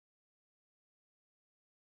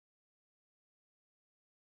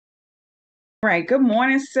All right. Good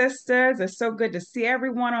morning, sisters. It's so good to see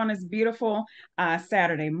everyone on this beautiful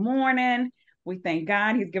Saturday morning. We thank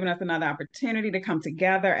God He's given us another opportunity to come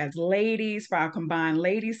together as ladies for our combined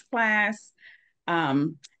ladies class.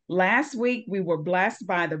 Um, Last week, we were blessed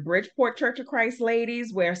by the Bridgeport Church of Christ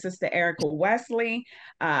ladies, where Sister Erica Wesley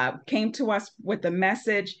came to us with the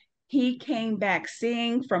message, He came back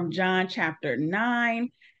seeing from John chapter 9.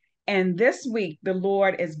 And this week, the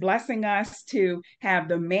Lord is blessing us to have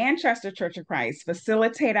the Manchester Church of Christ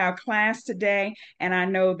facilitate our class today. And I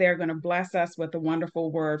know they're going to bless us with a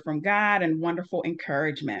wonderful word from God and wonderful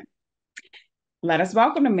encouragement. Let us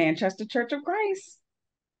welcome the Manchester Church of Christ.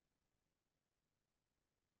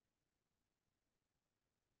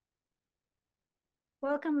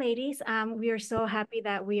 Welcome, ladies. We are so happy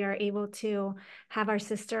that we are able to have our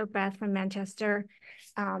sister Beth from Manchester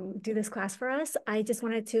do this class for us. I just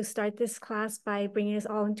wanted to start this class by bringing us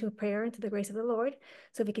all into a prayer into the grace of the Lord.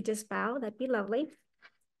 So if we could just bow, that'd be lovely.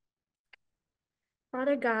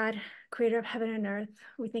 Father God, creator of heaven and earth,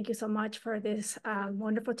 we thank you so much for this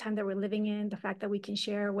wonderful time that we're living in, the fact that we can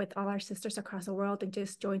share with all our sisters across the world and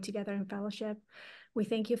just join together in fellowship. We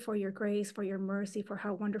thank you for your grace, for your mercy, for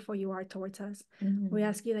how wonderful you are towards us. We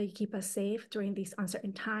ask you that you keep us safe during these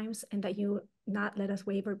uncertain times and that you not let us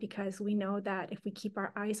waver, because we know that if we keep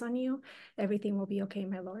our eyes on you, everything will be okay,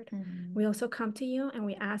 my Lord. We also come to you and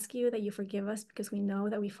we ask you that you forgive us, because we know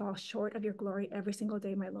that we fall short of your glory every single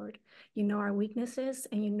day, my Lord. You know our weaknesses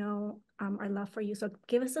and you know our love for you. So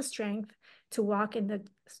give us the strength to walk in the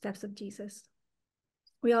steps of Jesus.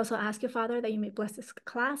 We also ask you, Father, that you may bless this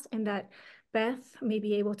class and that Beth may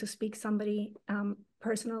be able to speak somebody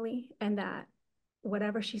personally, and that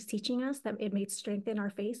whatever she's teaching us, that it may strengthen our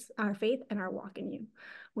faith and our walk in you.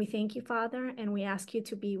 We thank you, Father, and we ask you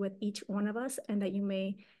to be with each one of us, and that you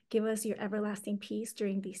may give us your everlasting peace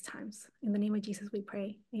during these times. In the name of Jesus, we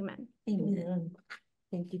pray. Amen. Amen.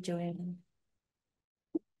 Thank you, Joanna.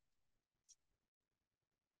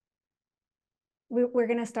 We're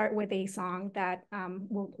going to start with a song that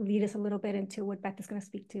will lead us a little bit into what Beth is going to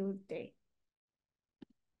speak to today.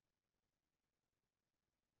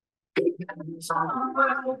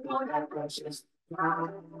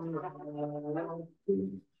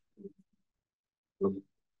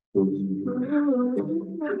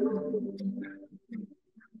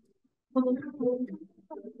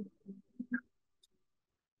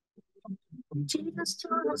 Jesus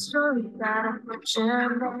told a story that a rich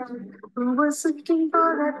man who was looking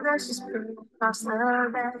for that precious pearl across the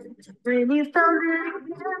land. When he found it,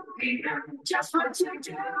 he knew just what to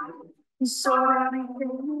do. He saw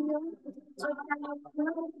everything. It's a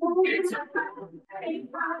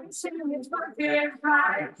great price, and it's worth it,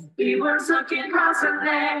 right? He was looking across the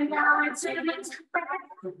land, now it's in his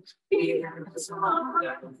hand. He was all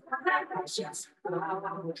for that precious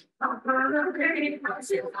pearl. A pearl of great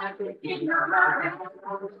price, if I could get your mind.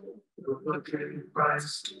 Okay,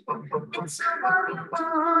 price. Somebody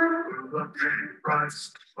born. Okay,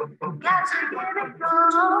 price. Got to give it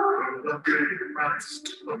all. Okay, price.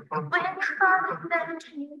 When you find that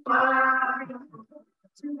you buy.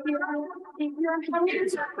 In your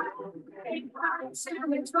hands, great price,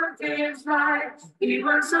 and it's worth his life. He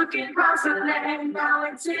was looking across the land, now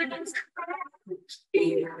it's in his hand.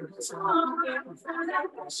 He was all for that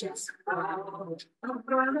precious pearl. A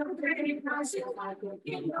pearl of great price, if I could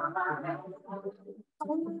get your mind.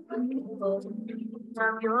 Of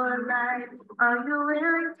your life, are you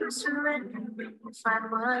willing to surrender? Find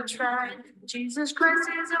what's right. Jesus Christ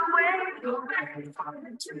is a way for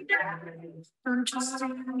it today. Don't trust in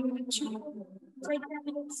you. Take that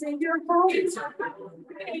and say your home. It's a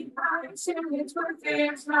great price, and it's worth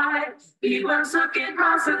his life. He was looking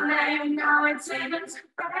across the land, now it's in his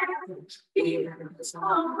hand. He was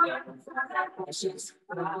all for that precious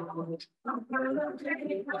pearl. A pearl of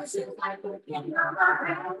great price, if I could get your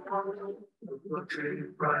mind. Okay,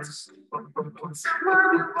 price.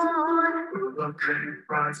 Someone born. Okay,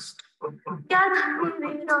 price. Got to give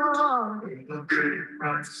it all. Okay,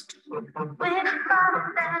 price. When you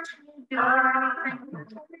found that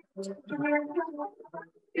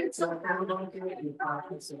it's a great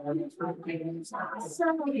price, and it's worth his life.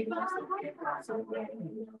 Somebody must get price away.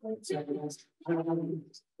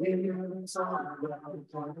 It's all around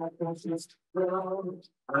for that precious road.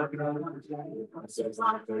 I've got a great price, it's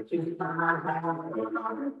like a key on my hand.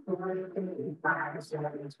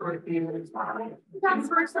 It's worth his life. That's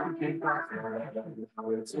where something got there. Now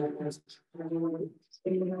it's in his hand.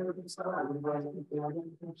 It's all around for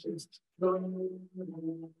that precious road.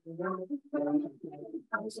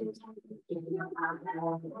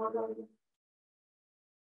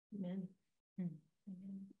 Amen. Amen.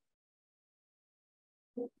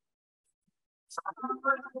 The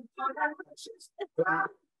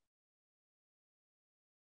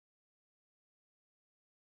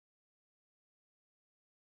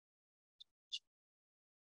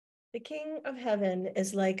King of Heaven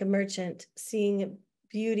is like a merchant seeing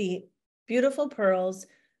beautiful pearls,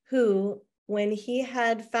 who, when he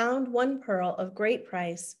had found one pearl of great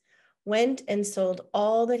price, went and sold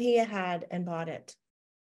all that he had and bought it.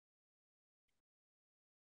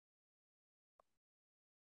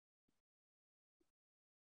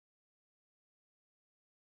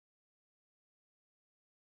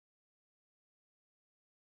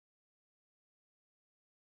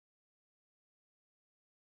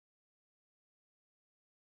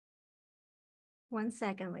 One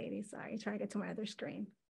second, ladies. Sorry, trying to get to my other screen.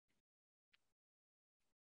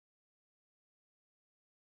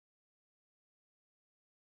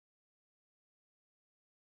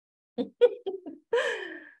 Is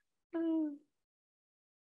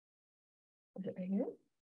it right here?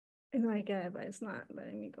 It's like it, but it's not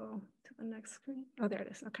letting me go to the next screen. Oh, there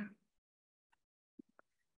it is. Okay.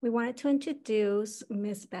 We wanted to introduce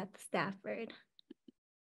Miss Beth Stafford.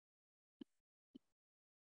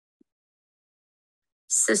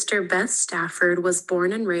 Sister Beth Stafford was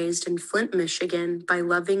born and raised in Flint, Michigan by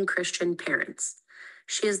loving Christian parents.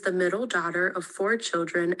 She is the middle daughter of 4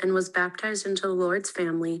 children and was baptized into the Lord's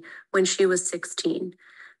family when she was 16.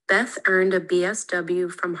 Beth earned a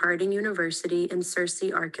BSW from Harding University in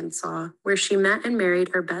Searcy, Arkansas, where she met and married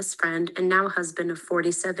her best friend and now husband of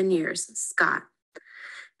 47 years, Scott.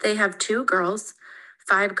 They have 2 girls,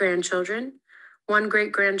 5 grandchildren, 1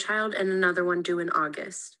 great-grandchild, and another one due in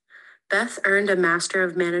August. Beth earned a Master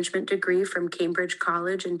of Management degree from Cambridge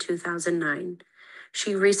College in 2009.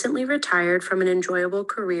 She recently retired from an enjoyable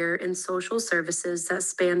career in social services that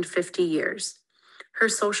spanned 50 years. Her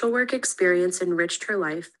social work experience enriched her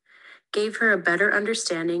life, gave her a better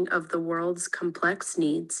understanding of the world's complex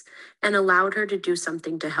needs, and allowed her to do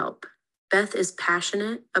something to help. Beth is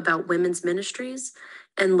passionate about women's ministries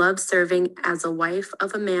and loves serving as a wife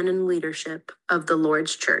of a man in leadership of the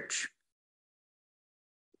Lord's Church.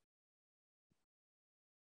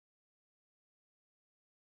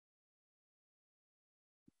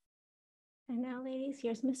 And now, ladies,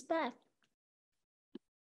 here's Miss Beth.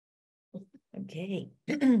 Okay.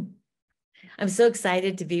 I'm so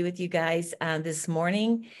excited to be with you guys this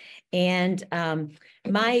morning. And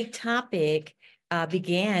my topic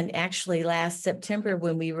began actually last September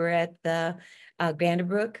when we were at the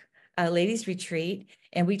Grandabrook Ladies Retreat.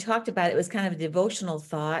 And we talked about it. It was kind of a devotional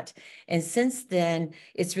thought. And since then,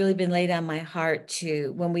 it's really been laid on my heart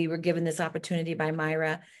to, when we were given this opportunity by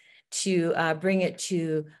Myra, to bring it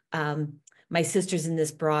to my sisters in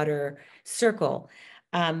this broader circle.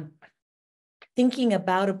 Thinking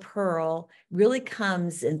about a pearl really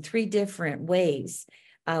comes in 3 different ways.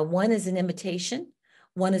 One is an imitation,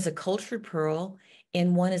 one is a cultured pearl,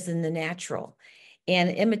 and one is in the natural. And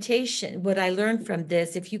imitation, what I learned from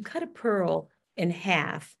this, if you cut a pearl in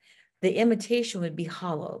half, the imitation would be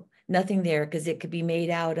hollow, nothing there, because it could be made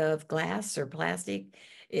out of glass or plastic,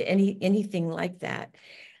 anything like that.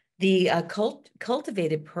 The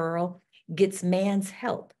cultivated pearl gets man's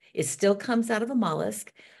help. It still comes out of a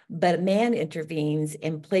mollusk, but man intervenes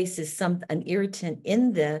and places an irritant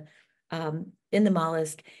in the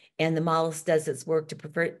mollusk, and the mollusk does its work to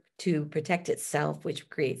protect itself, which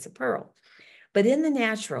creates a pearl. But in the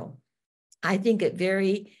natural, I think it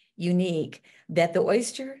very unique that the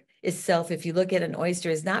oyster itself, if you look at an oyster,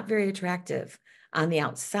 is not very attractive on the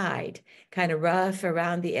outside, kind of rough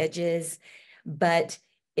around the edges, but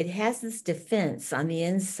it has this defense on the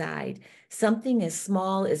inside. Something as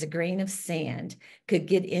small as a grain of sand could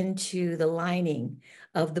get into the lining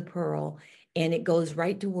of the pearl, and it goes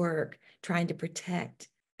right to work trying to protect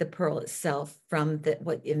the pearl itself from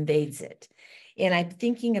what invades it. And I'm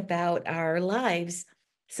thinking about our lives.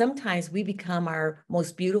 Sometimes we become our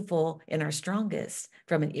most beautiful and our strongest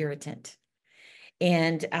from an irritant.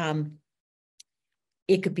 And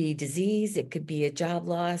it could be disease, it could be a job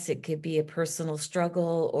loss, it could be a personal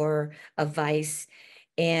struggle or a vice.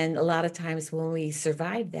 And a lot of times when we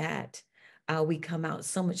survive that, we come out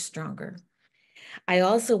so much stronger. I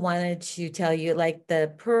also wanted to tell you, like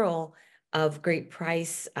the pearl of great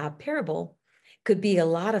price parable could be a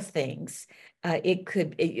lot of things.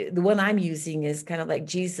 The one I'm using is kind of like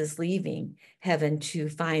Jesus leaving heaven to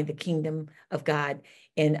find the kingdom of God,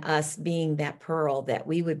 and us being that pearl, that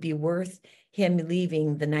we would be worth him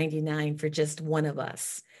leaving the 99 for just one of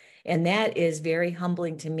us. And that is very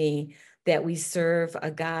humbling to me, that we serve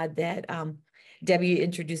a God that Debbie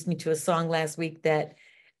introduced me to a song last week that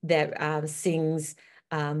sings,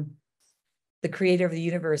 the creator of the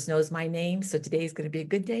universe knows my name, so today is going to be a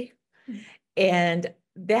good day. And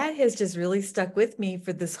that has just really stuck with me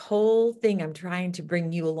for this whole thing. I'm trying to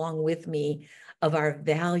bring you along with me of our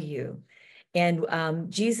value. And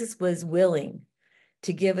Jesus was willing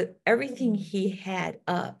to give everything he had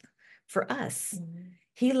up for us.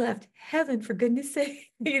 He left heaven, for goodness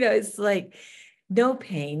sake. It's like no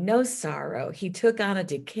pain, no sorrow. He took on a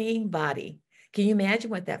decaying body. Can you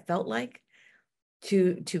imagine what that felt like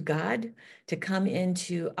to God, to come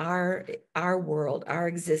into our world, our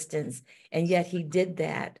existence? And yet he did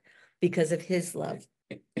that because of his love.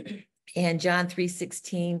 And John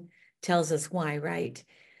 3:16 tells us why, right?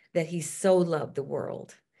 That he so loved the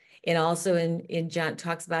world. And also in John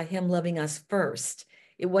talks about him loving us first.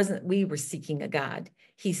 It wasn't we were seeking a God.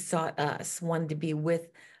 He sought us, wanted to be with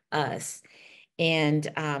us. And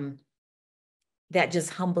that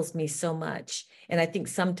just humbles me so much. And I think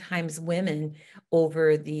sometimes women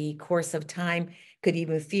over the course of time could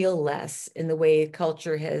even feel less in the way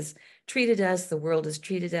culture has treated us, the world has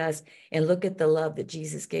treated us. And look at the love that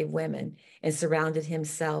Jesus gave women and surrounded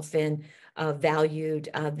himself and valued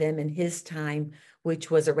them in his time,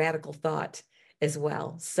 which was a radical thought as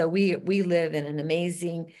well. So we live in an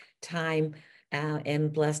amazing time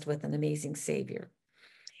and blessed with an amazing Savior.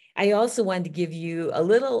 I also wanted to give you a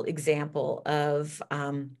little example of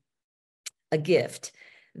a gift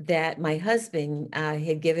that my husband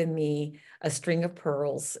had given me, a string of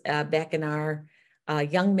pearls back in our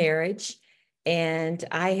young marriage. And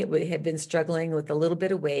I had been struggling with a little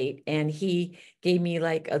bit of weight, and he gave me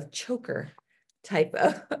like a choker type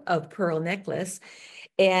of pearl necklace.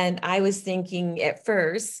 And I was thinking at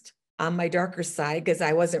first on my darker side, because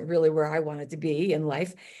I wasn't really where I wanted to be in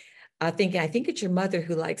life, thinking, I think it's your mother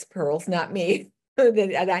who likes pearls, not me.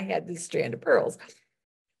 And I had this strand of pearls.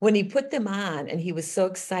 When he put them on and he was so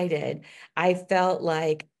excited, I felt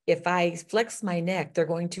like if I flex my neck, they're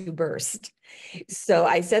going to burst. So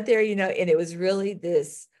I sat there, and it was really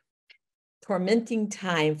this tormenting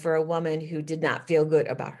time for a woman who did not feel good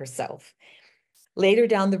about herself. Later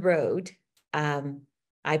down the road,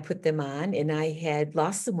 I put them on and I had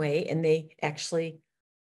lost some weight and they actually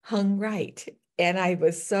hung right. And I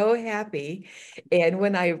was so happy. And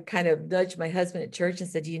when I kind of nudged my husband at church and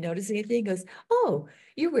said, do you notice anything? He goes, oh,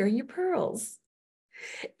 you're wearing your pearls.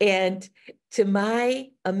 And to my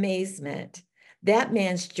amazement, that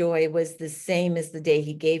man's joy was the same as the day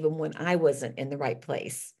he gave them when I wasn't in the right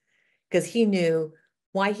place, because he knew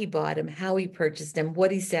why he bought them, how he purchased them,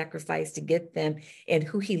 what he sacrificed to get them, and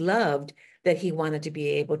who he loved, that he wanted to be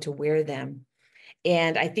able to wear them.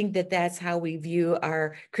 And I think that that's how we view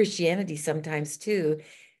our Christianity sometimes too,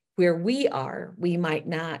 where we might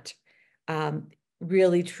not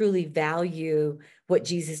really truly value what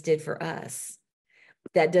Jesus did for us.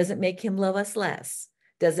 That doesn't make him love us less,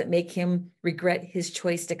 doesn't make him regret his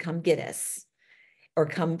choice to come get us or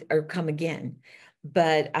come again.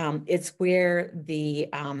 But it's where the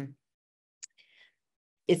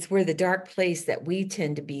dark place that we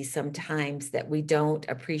tend to be sometimes, that we don't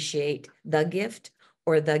appreciate the gift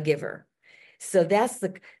or the giver. So that's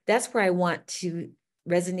where I want to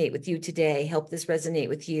resonate with you today, help this resonate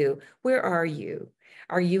with you. Where are you?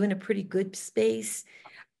 Are you in a pretty good space?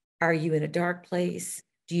 Are you in a dark place?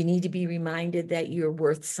 Do you need to be reminded that you're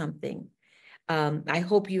worth something? I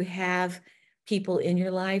hope you have people in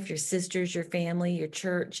your life, your sisters, your family, your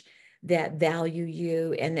church, that value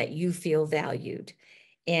you and that you feel valued.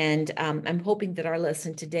 And I'm hoping that our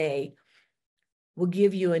lesson today will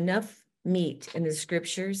give you enough meat in the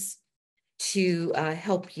scriptures to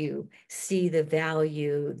help you see the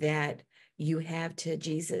value that you have to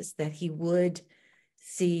Jesus, that he would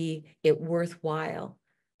see it worthwhile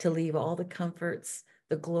to leave all the comforts,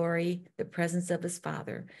 the glory, the presence of his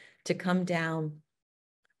Father, to come down,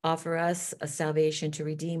 offer us a salvation to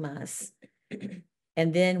redeem us.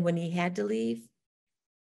 And then when he had to leave,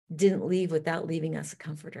 didn't leave without leaving us a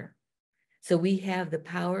comforter. So we have the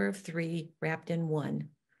power of three wrapped in one: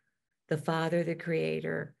 the Father, the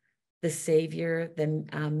Creator, the Savior, the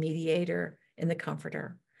mediator, and the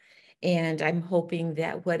comforter. And I'm hoping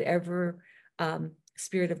that whatever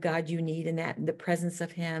Spirit of God you need in that, in the presence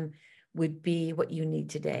of him, would be what you need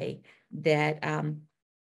today, that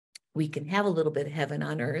we can have a little bit of heaven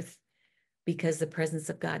on earth, because the presence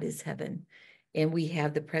of God is heaven. And we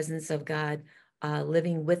have the presence of God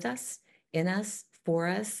living with us, in us, for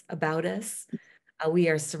us, about us. We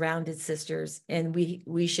are surrounded, sisters, and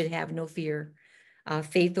we should have no fear,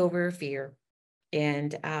 faith over fear.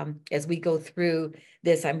 And as we go through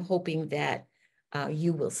this, I'm hoping that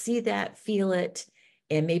you will see that, feel it,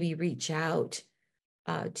 and maybe reach out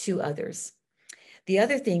to others. The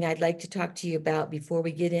other thing I'd like to talk to you about before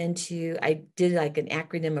we get into, I did like an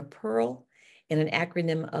acronym of PEARL, and an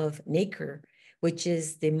acronym of NACRE, which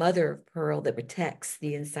is the mother of pearl that protects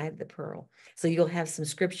the inside of the pearl. So you'll have some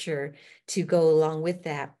scripture to go along with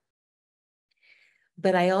that.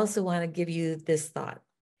 But I also want to give you this thought.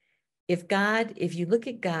 If you look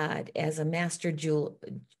at God as a master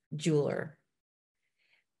jeweler,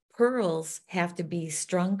 pearls have to be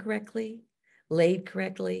strung correctly, laid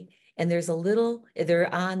correctly, and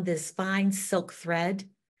they're on this fine silk thread,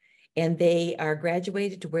 and they are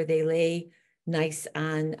graduated to where they lay nice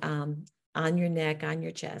on your neck, on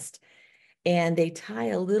your chest, and they tie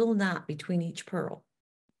a little knot between each pearl.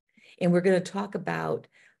 And we're going to talk about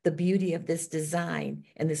the beauty of this design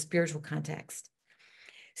and the spiritual context.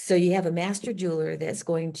 So you have a master jeweler that's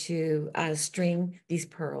going to string these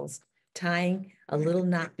pearls, tying a little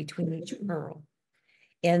knot between each pearl.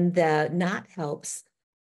 And the knot helps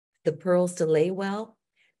the pearls to lay well,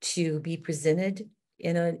 to be presented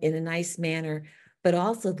in a nice manner, but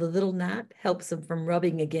also the little knot helps them from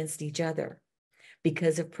rubbing against each other.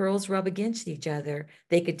 Because if pearls rub against each other,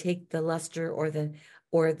 they could take the luster or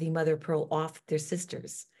the mother pearl off their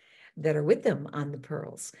sisters that are with them on the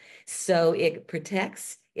pearls. So it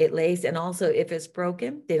protects, it lays, and also if it's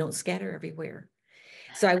broken, they don't scatter everywhere.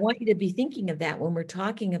 So I want you to be thinking of that when we're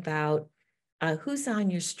talking about who's on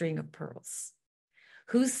your string of pearls,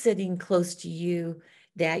 who's sitting close to you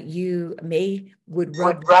that you would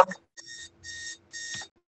rub.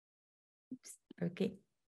 Okay.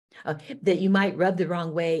 That you might rub the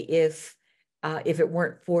wrong way if it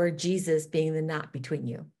weren't for Jesus being the knot between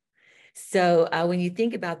you. So when you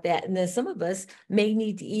think about that, and then some of us may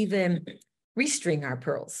need to even restring our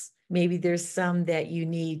pearls. Maybe there's some that you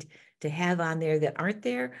need to have on there that aren't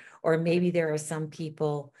there, or maybe there are some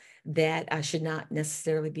people that should not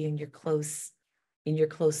necessarily be in your close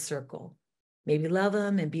circle. Maybe love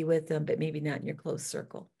them and be with them, but maybe not in your close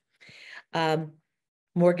circle.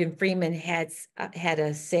 Morgan Freeman had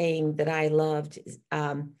a saying that I loved.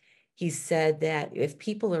 He said that if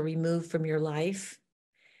people are removed from your life,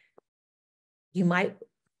 you might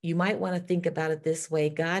want to think about it this way.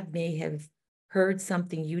 God may have heard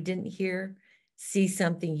something you didn't hear, see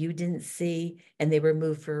something you didn't see, and they were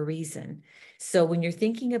moved for a reason. So when you're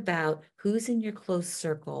thinking about who's in your close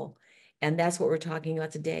circle, and that's what we're talking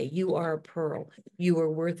about today, you are a pearl. You are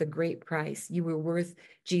worth a great price. You were worth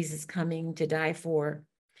Jesus coming to die for.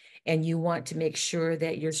 And you want to make sure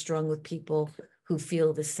that you're strung with people who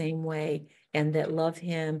feel the same way and that love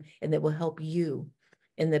him and that will help you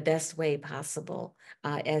in the best way possible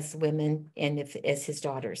as women and as his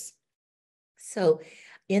daughters. So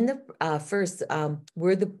in the first,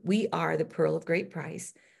 we are the pearl of great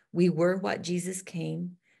price. We were what Jesus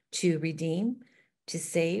came to redeem, to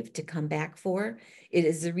save, to come back for. It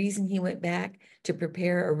is the reason he went back, to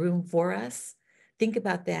prepare a room for us. Think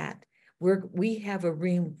about that. We have a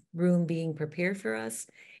room being prepared for us,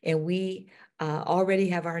 and we already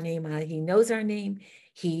have our name on it. He knows our name.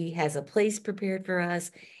 He has a place prepared for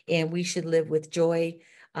us, and we should live with joy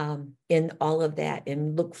in all of that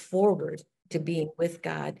and look forward to being with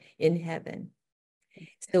God in heaven.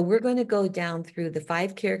 So we're going to go down through the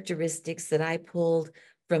 5 characteristics that I pulled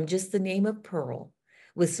from just the name of pearl,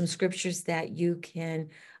 with some scriptures that you can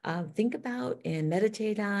think about and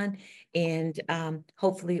meditate on, and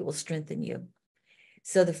hopefully it will strengthen you.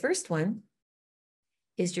 So the first one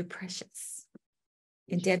is you're precious.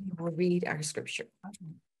 And Debbie will read our scripture.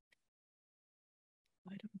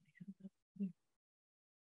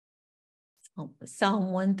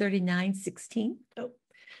 Psalm 139:16. Oh.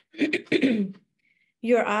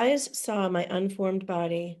 Your eyes saw my unformed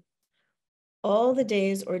body. All the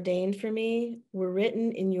days ordained for me were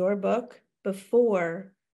written in your book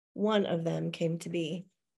before one of them came to be.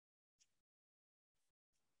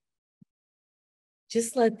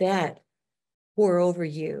 Just let that pour over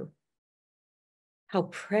you. How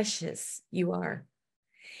precious you are.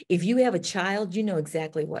 If you have a child, you know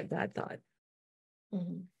exactly what God thought.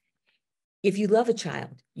 Mm-hmm. If you love a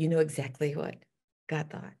child, you know exactly what God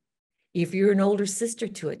thought. If you're an older sister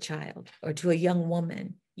to a child or to a young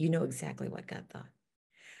woman, you know exactly what God thought.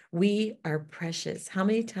 We are precious. How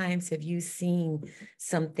many times have you seen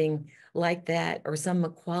something like that, or some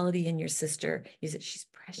quality in your sister? You said, she's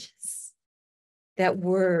precious. That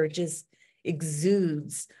word just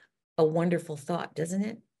exudes a wonderful thought, doesn't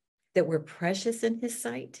it? That we're precious in his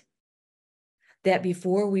sight. That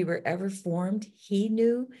before we were ever formed, he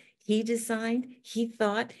knew, he designed, he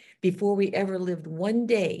thought, before we ever lived one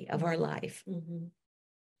day of our life. Mm-hmm.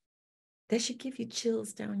 That should give you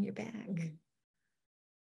chills down your back. Mm-hmm.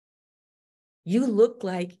 You look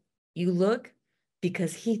like you look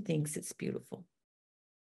because he thinks it's beautiful.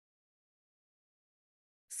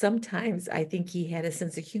 sometimes I think he had a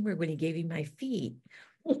sense of humor when he gave me my feet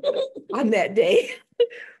on that day.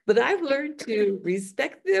 But I've learned to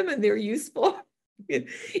respect them and they're useful.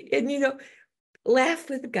 and, laugh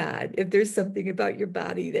with God if there's something about your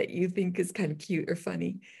body that you think is kind of cute or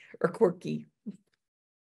funny or quirky.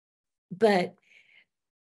 But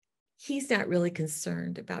he's not really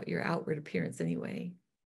concerned about your outward appearance anyway.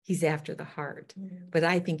 He's after the heart. But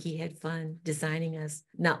I think he had fun designing us.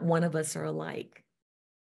 Not one of us are alike.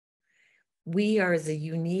 We are as a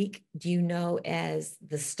unique, as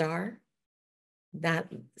the star,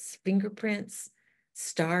 not fingerprints.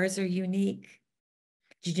 Stars are unique.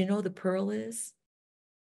 Did you know the pearl is?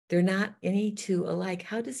 They're not any two alike.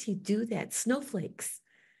 How does he do that? Snowflakes.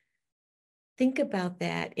 Think about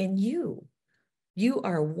that. And you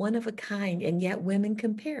are one of a kind, and yet women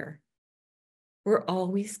compare. We're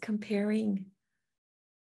always comparing.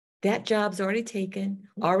 That job's already taken,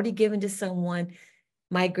 already given to someone.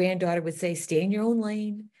 My granddaughter would say, stay in your own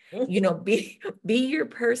lane, be your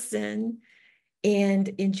person and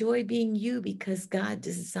enjoy being you because God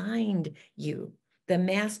designed you. The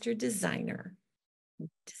master designer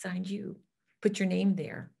designed you. Put your name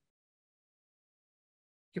there.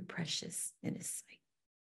 You're precious in his sight.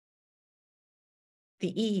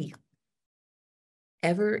 The E,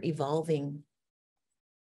 ever evolving.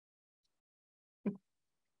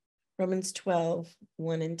 Romans 12,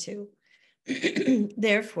 1 and 2.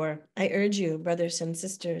 Therefore, I urge you, brothers and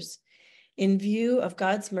sisters, in view of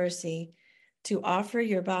God's mercy, to offer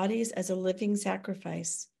your bodies as a living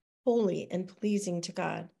sacrifice, holy and pleasing to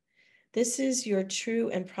God. This is your true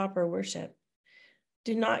and proper worship.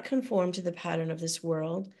 Do not conform to the pattern of this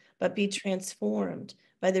world, but be transformed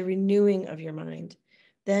by the renewing of your mind.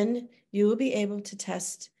 Then you will be able to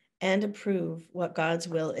test and approve what God's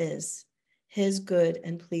will is, his good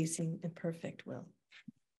and pleasing and perfect will.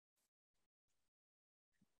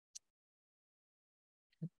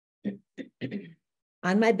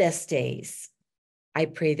 On my best days, I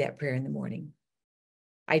pray that prayer in the morning.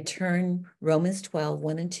 I turn Romans 12,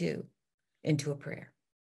 1 and 2 into a prayer.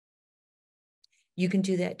 You can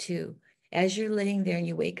do that too. As you're laying there and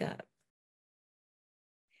you wake up,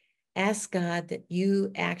 ask God that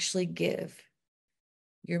you actually give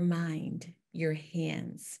your mind, your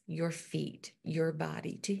hands, your feet, your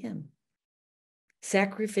body to him.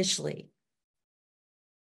 Sacrificially.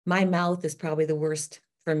 My mouth is probably the worst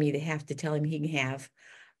for me to have to tell him he can have,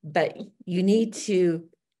 but you need to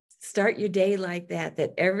start your day like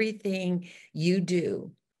that everything you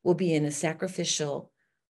do will be in a sacrificial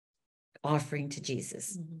offering to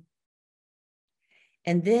Jesus. Mm-hmm.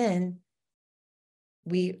 And then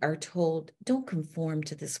we are told, don't conform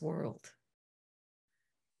to this world.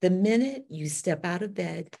 The minute you step out of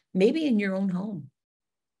bed, maybe in your own home,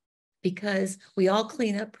 because we all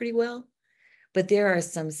clean up pretty well, but there are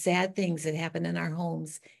some sad things that happen in our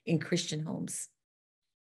homes, in Christian homes.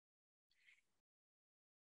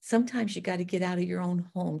 Sometimes you got to get out of your own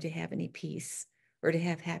home to have any peace or to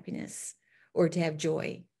have happiness or to have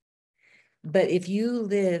joy. But if you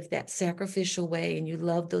live that sacrificial way and you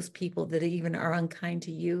love those people that even are unkind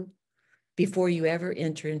to you before you ever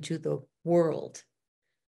enter into the world,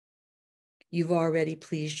 you've already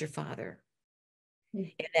pleased your Father.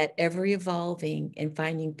 And that ever evolving and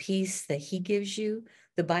finding peace that he gives you,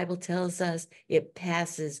 the Bible tells us it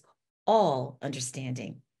passes all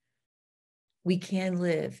understanding. We can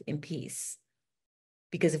live in peace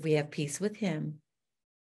because if we have peace with him,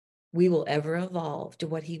 we will ever evolve to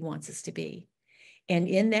what he wants us to be. And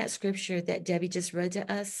in that scripture that Debbie just read to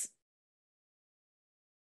us,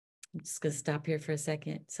 I'm just going to stop here for a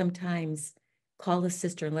second. Sometimes call a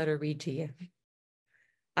sister and let her read to you.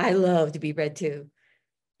 I love to be read to.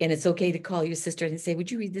 And it's okay to call your sister and say, would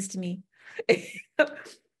you read this to me?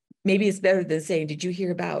 Maybe it's better than saying, did you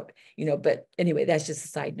hear about, but anyway, that's just a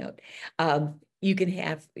side note. You can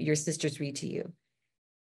have your sisters read to you.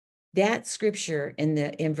 That scripture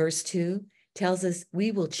in verse 2 tells us we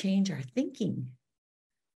will change our thinking,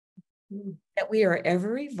 that we are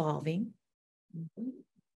ever evolving.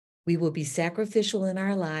 We will be sacrificial in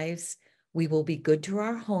our lives. We will be good to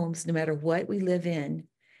our homes, no matter what we live in.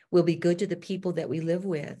 We'll be good to the people that we live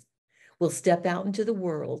with. We'll step out into the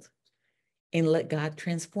world and let God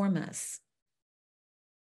transform us.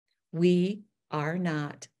 We are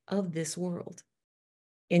not of this world.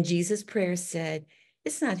 And Jesus' prayer said,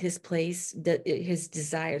 it's not his place, his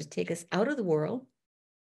desire to take us out of the world.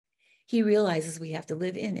 He realizes we have to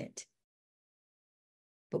live in it,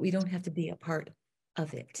 but we don't have to be a part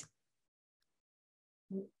of it.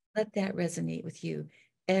 Let that resonate with you.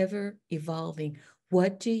 Ever evolving.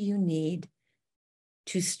 What do you need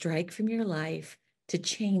to strike from your life to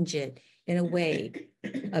change it in a way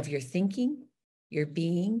of your thinking, your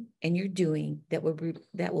being, and your doing that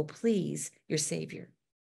will please your Savior.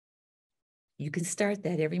 You can start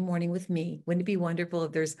that every morning with me. Wouldn't it be wonderful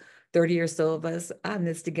if there's 30 or so of us on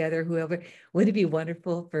this together, whoever? Wouldn't it be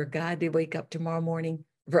wonderful for God to wake up tomorrow morning?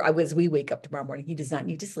 As we wake up tomorrow morning, he does not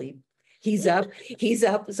need to sleep. He's up,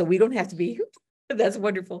 so we don't have to be. That's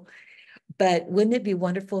wonderful. But wouldn't it be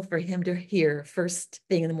wonderful for him to hear first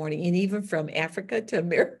thing in the morning? And even from Africa to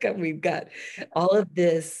America, we've got all of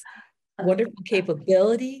this wonderful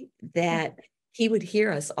capability that he would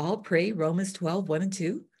hear us all pray Romans 12, 1 and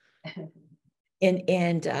 2.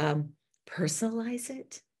 And personalize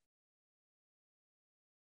it.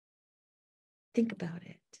 Think about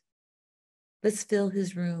it. Let's fill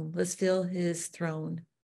his room. Let's fill his throne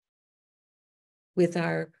with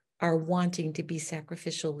our wanting to be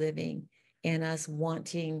sacrificial living and us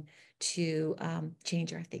wanting to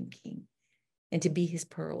change our thinking and to be his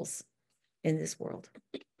pearls in this world.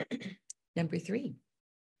 Number 3,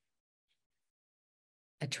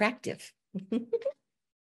 attractive.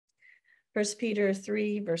 1 Peter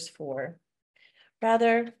 3, verse 4.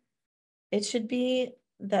 Rather, it should be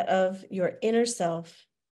that of your inner self,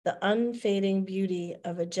 the unfading beauty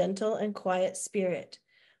of a gentle and quiet spirit,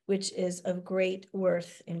 which is of great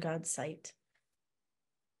worth in God's sight.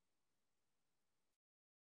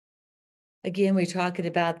 Again, we're talking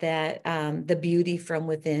about that, the beauty from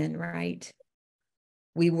within, right?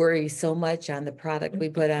 We worry so much on the product we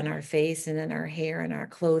put on our face and in our hair and our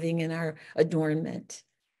clothing and our adornment.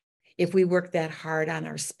 If we work that hard on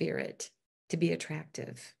our spirit to be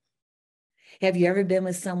attractive. Have you ever been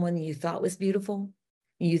with someone you thought was beautiful?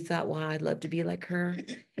 And you thought, wow, I'd love to be like her.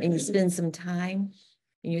 And you spend some time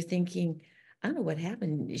and you're thinking, I don't know what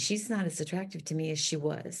happened. She's not as attractive to me as she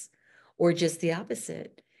was. Or just the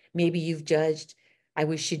opposite. Maybe you've judged, I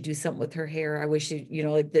wish she'd do something with her hair. I wish she,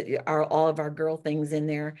 all of our girl things in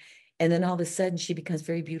there. And then all of a sudden she becomes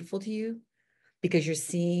very beautiful to you because you're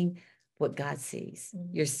seeing what God sees.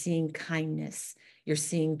 You're seeing kindness. You're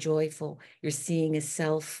seeing joyful. You're seeing a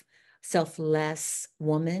selfless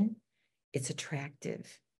woman. It's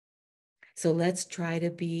attractive. So let's try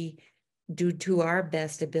to do to our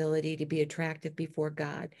best ability to be attractive before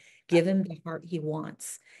God. Give him the heart he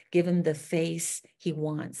wants. Give him the face he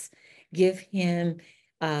wants. Give him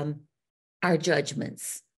our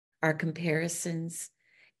judgments, our comparisons,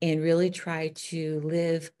 and really try to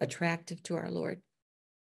live attractive to our Lord.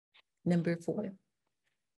 Number 4.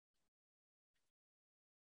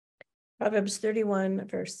 Proverbs 31,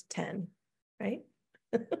 verse 10, right?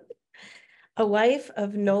 A wife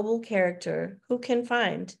of noble character, who can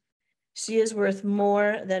find? She is worth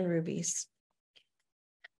more than rubies.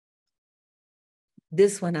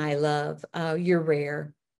 This one I love. You're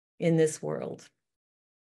rare in this world.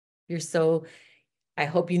 I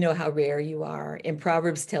hope you know how rare you are. And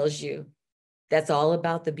Proverbs tells you that's all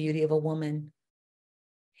about the beauty of a woman.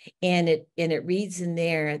 And it reads in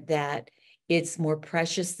there that it's more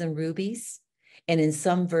precious than rubies. And in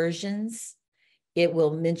some versions, it will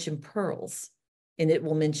mention pearls and it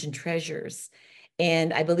will mention treasures.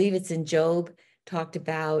 And I believe it's in Job talked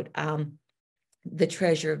about the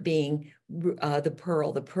treasure being the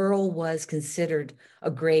pearl. The pearl was considered a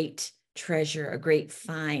great treasure, a great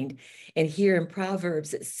find. And here in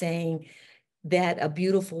Proverbs, it's saying that a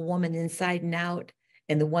beautiful woman inside and out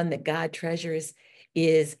and the one that God treasures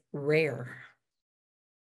is rare.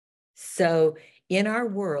 So in our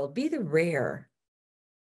world, be the rare,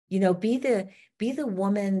 be the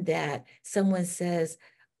woman that someone says,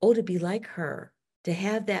 oh, to be like her, to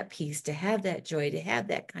have that peace, to have that joy, to have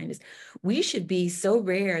that kindness. We should be so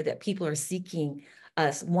rare that people are seeking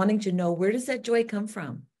us, wanting to know, where does that joy come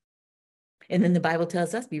from? And then the Bible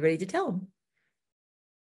tells us, be ready to tell them.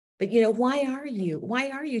 But why are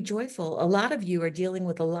you joyful? A lot of you are dealing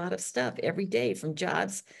with a lot of stuff every day, from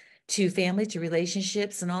jobs to family to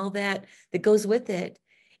relationships and all that goes with it.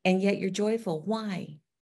 And yet you're joyful. Why?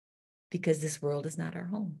 Because this world is not our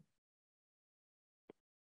home.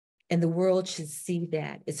 And the world should see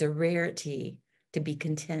that. It's a rarity to be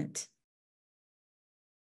content.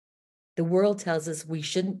 The world tells us we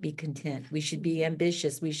shouldn't be content. We should be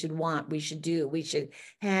ambitious. We should want. We should do. We should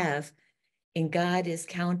have. And God is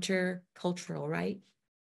counter-cultural, right?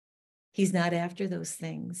 He's not after those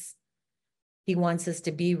things. He wants us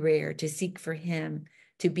to be rare, to seek for him,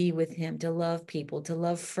 to be with him, to love people, to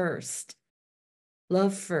love first.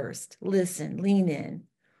 Love first. Listen, lean in.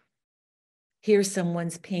 Hear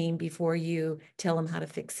someone's pain before you tell them how to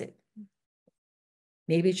fix it.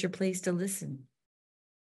 Maybe it's your place to listen.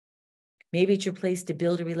 Maybe it's your place to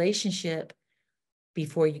build a relationship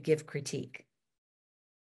before you give critique.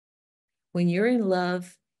 When you're in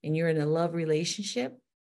love and you're in a love relationship,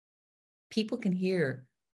 people can hear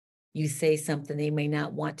you say something they may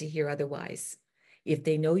not want to hear otherwise. If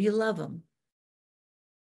they know you love them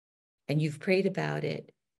and you've prayed about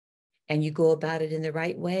it and you go about it in the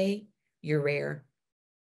right way, you're rare.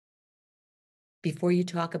 Before you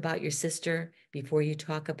talk about your sister, before you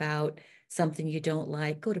talk about something you don't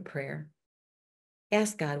like, go to prayer.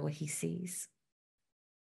 Ask God what he sees.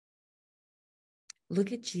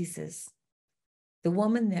 Look at Jesus, the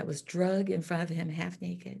woman that was drugged in front of him half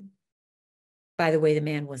naked. By the way, the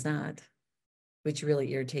man was not, which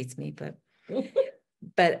really irritates me,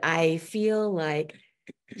 but I feel like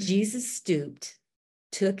Jesus stooped,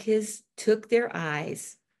 took their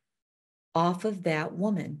eyes off of that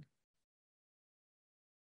woman.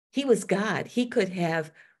 He was God. He could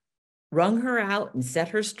have wrung her out and set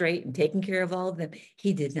her straight and taken care of all of them.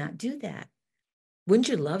 He did not do that. Wouldn't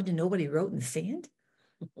you love to know what he wrote in the sand?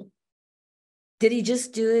 Did he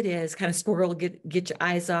just do it as kind of squirrel, get your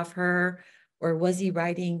eyes off her? Or was he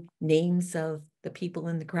writing names of the people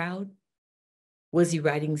in the crowd? Was he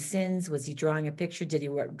writing sins? Was he drawing a picture? Did he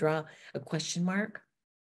draw a question mark?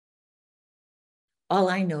 All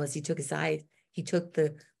I know is he took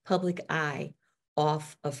the public eye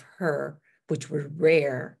off of her, which was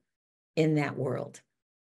rare in that world.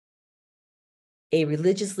 A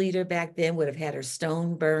religious leader back then would have had her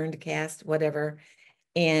stone, burned, cast, whatever,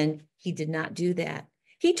 and he did not do that.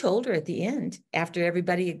 He told her at the end, after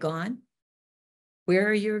everybody had gone, where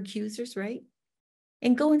are your accusers, right?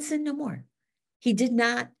 And go and sin no more. He did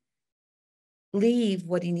not leave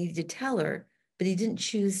what he needed to tell her, but he didn't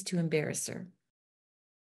choose to embarrass her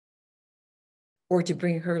or to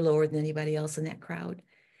bring her lower than anybody else in that crowd.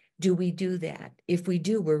 Do we do that? If we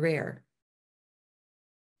do, we're rare.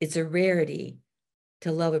 It's a rarity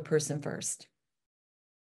to love a person first.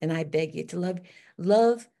 And I beg you to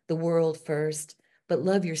love the world first, but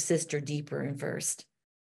love your sister deeper and first.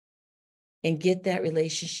 And get that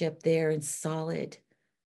relationship there and solid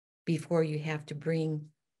before you have to bring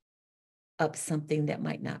up something that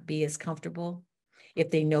might not be as comfortable. If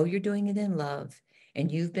they know you're doing it in love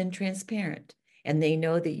and you've been transparent and they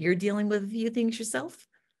know that you're dealing with a few things yourself,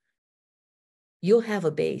 you'll have a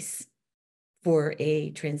base for a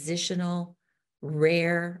transitional,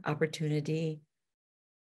 rare opportunity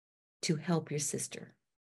to help your sister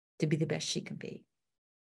to be the best she can be.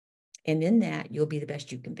 And in that, you'll be the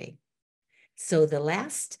best you can be. So the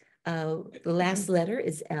last letter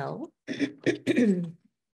is L. And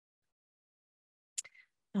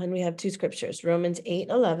we have two scriptures, Romans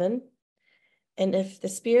 8:11. And if the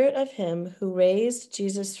spirit of him who raised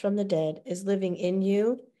Jesus from the dead is living in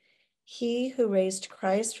you, he who raised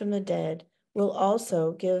Christ from the dead will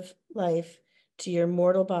also give life to your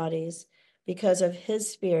mortal bodies because of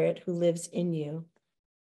his spirit who lives in you.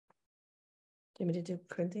 Do you want me to do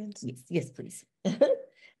Corinthians? Yes, please.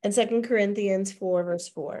 And 2 Corinthians 4, verse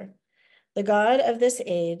 4. The God of this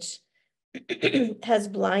age has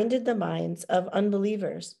blinded the minds of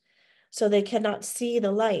unbelievers, so they cannot see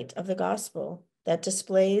the light of the gospel that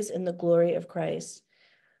displays in the glory of Christ,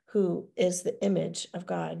 who is the image of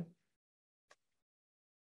God.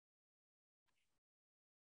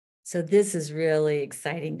 So this is really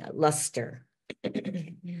exciting. Luster.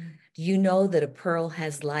 Do you know that a pearl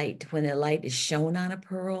has light? When a light is shown on a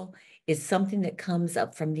pearl, it's something that comes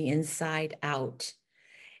up from the inside out.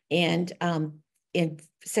 And in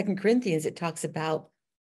 2 Corinthians, it talks about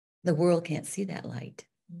the world can't see that light.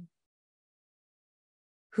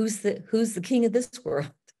 Who's the king of this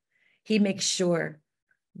world? He makes sure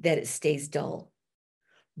that it stays dull.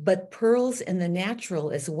 But pearls in the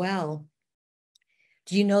natural as well.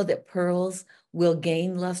 Do you know that pearls will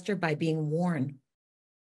gain luster by being worn?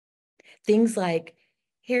 Things like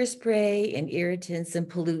hairspray and irritants and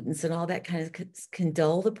pollutants and all that kind of can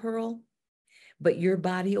dull the pearl. But your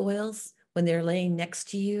body oils, when they're laying next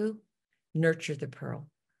to you, nurture the pearl.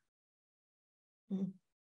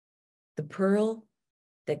 The pearl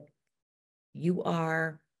that you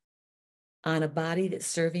are on a body that's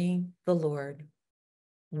serving the Lord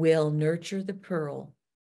will nurture the pearl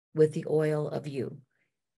with the oil of you.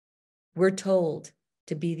 We're told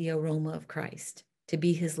to be the aroma of Christ, to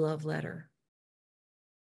be his love letter.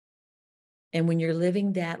 And when you're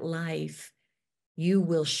living that life, you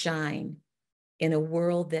will shine in a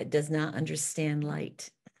world that does not understand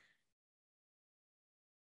light.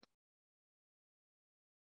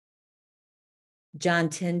 John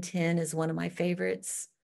 10:10 is one of my favorites.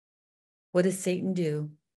 What does Satan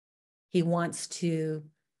do? He wants to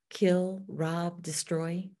kill, rob,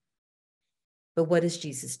 destroy. But what does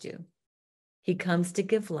Jesus do? He comes to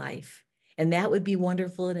give life. And that would be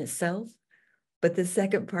wonderful in itself. But the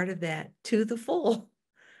second part of that, to the full.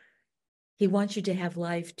 He wants you to have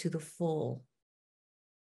life to the full.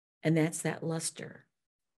 And that's that luster.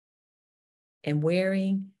 And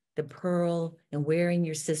wearing the pearl and wearing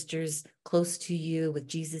your sisters close to you with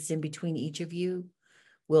Jesus in between each of you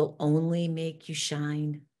will only make you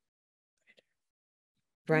shine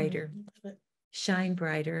brighter. Shine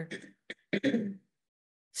brighter.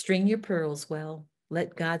 String your pearls well.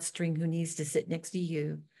 Let God string who needs to sit next to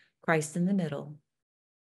you, Christ in the middle.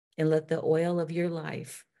 And let the oil of your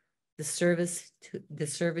life, the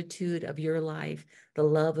servitude of your life, the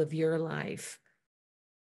love of your life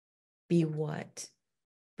be what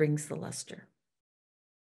brings the luster.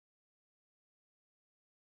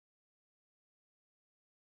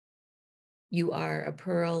 You are a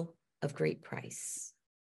pearl of great price.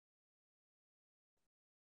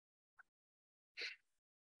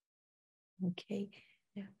 Okay.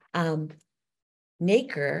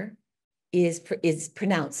 Nacre is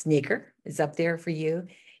pronounced nacre, is up there for you.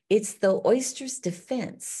 It's the oyster's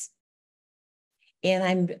defense. And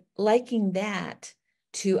I'm liking that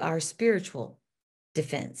to our spiritual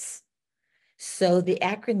defense. So the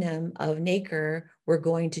acronym of NACRE we're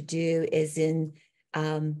going to do is in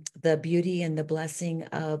the beauty and the blessing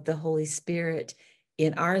of the Holy Spirit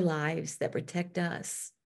in our lives that protect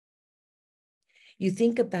us. You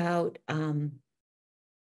think about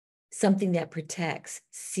something that protects,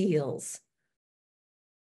 seals.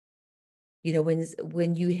 You know,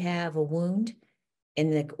 when you have a wound in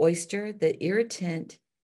the oyster, the irritant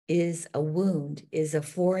is a wound, is a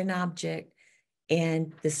foreign object,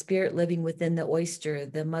 and the spirit living within the oyster,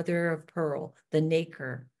 the mother of pearl, the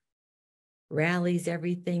nacre, rallies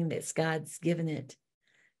everything that God's given it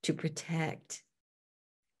to protect,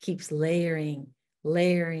 keeps layering,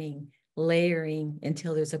 layering, layering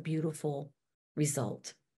until there's a beautiful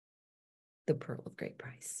result. The pearl of great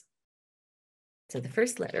price. So the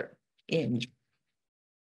first letter in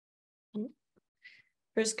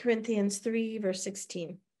 1 Corinthians 3, verse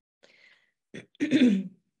 16.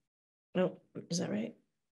 Oh, is that right?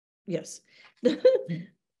 Yes.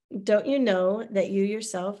 Don't you know that you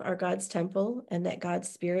yourself are God's temple and that God's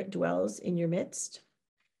Spirit dwells in your midst?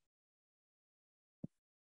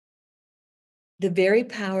 The very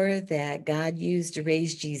power that God used to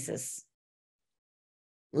raise Jesus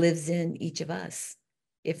lives in each of us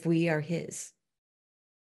if we are his.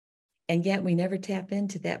 And yet we never tap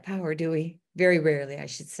into that power, do we? Very rarely, I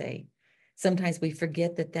should say. Sometimes we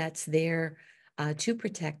forget that that's there to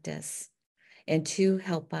protect us and to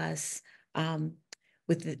help us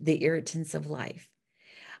with the irritants of life.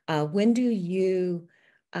 When do you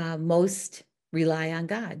most rely on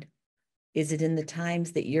God? Is it in the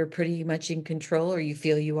times that you're pretty much in control or you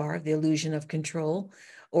feel you are, the illusion of control?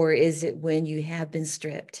 Or is it when you have been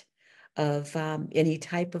stripped of any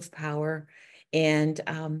type of power and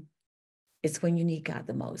it's when you need God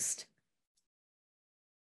the most?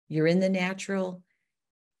 You're in the natural.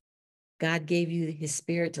 God gave you his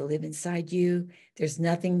spirit to live inside you. There's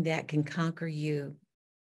nothing that can conquer you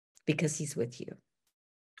because he's with you.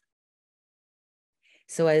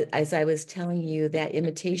 So as I was telling you, that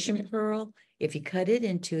imitation pearl, if you cut it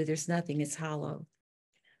into, there's nothing, it's hollow.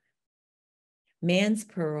 Man's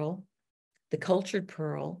pearl, the cultured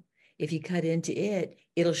pearl, if you cut into it,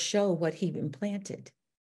 it'll show what he implanted.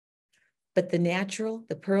 But the natural,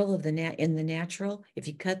 the pearl of in the natural, if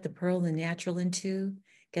you cut the pearl in the natural in two,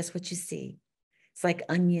 guess what you see? It's like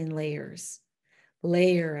onion layers,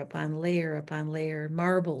 layer upon layer upon layer,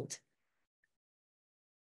 marbled.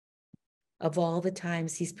 Of all the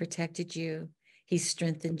times he's protected you, he's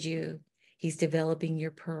strengthened you, he's developing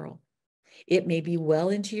your pearl. It may be well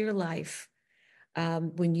into your life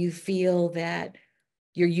when you feel that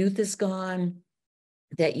your youth is gone,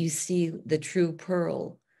 that you see the true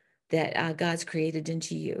pearl that God's created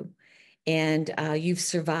into you, and you've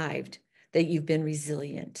survived, that you've been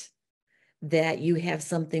resilient, that you have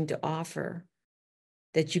something to offer,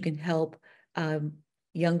 that you can help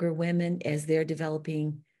younger women as they're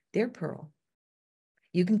developing their pearl.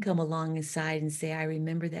 You can come alongside and say, I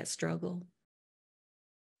remember that struggle.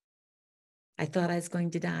 I thought I was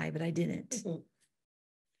going to die, but I didn't. Mm-hmm.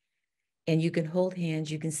 And you can hold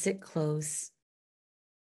hands, you can sit close.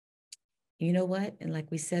 You know what? And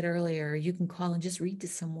like we said earlier, you can call and just read to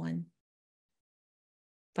someone.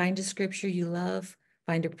 Find a scripture you love,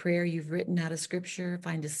 find a prayer you've written out of scripture,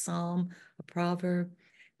 find a psalm, a proverb,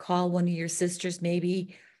 call one of your sisters.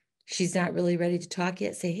 Maybe she's not really ready to talk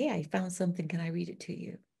yet. Say, hey, I found something. Can I read it to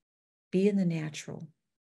you? Be in the natural.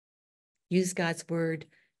 Use God's word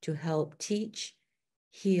to help teach,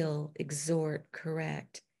 heal, exhort,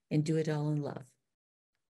 correct, and do it all in love.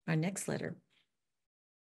 Our next letter.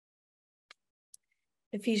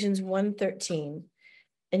 Ephesians 1:13.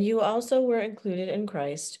 And you also were included in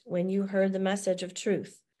Christ when you heard the message of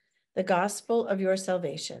truth, the gospel of your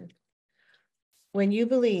salvation. When you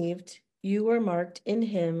believed, you were marked in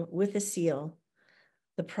him with a seal,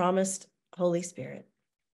 the promised Holy Spirit.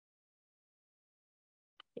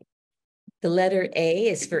 The letter A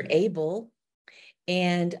is for Abel.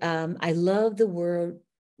 And I love the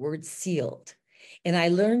word sealed. And I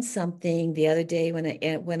learned something the other day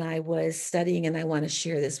when I was studying, and I want to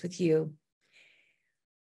share this with you.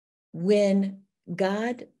 When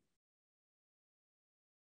God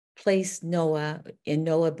placed Noah, and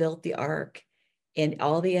Noah built the ark, and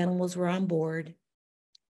all the animals were on board.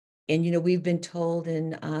 And we've been told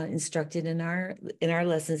and instructed in our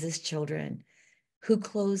lessons as children, who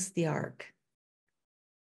closed the ark?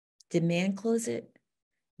 Did man close it?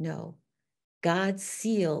 No. God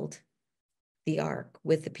sealed the ark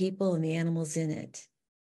with the people and the animals in it.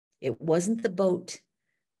 It wasn't the boat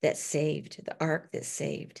that saved, the ark that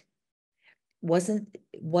saved. Wasn't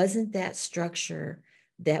that structure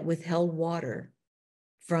that withheld water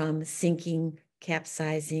from sinking,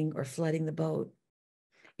 capsizing, or flooding the boat.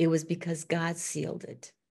 It was because God sealed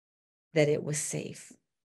it, that it was safe.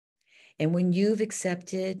 And when you've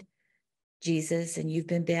accepted Jesus and you've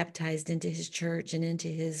been baptized into his church and into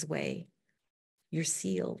his way, you're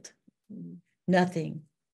sealed. Nothing,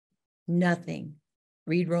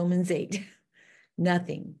 read Romans 8,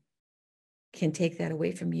 nothing can take that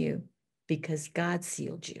away from you because God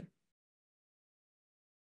sealed you.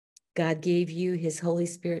 God gave you his Holy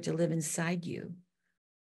Spirit to live inside you.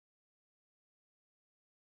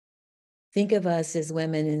 Think of us as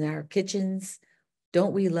women in our kitchens.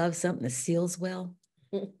 Don't we love something that seals well?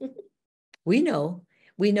 We know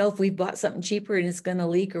if we bought something cheaper and it's going to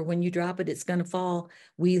leak, or when you drop it, it's going to fall.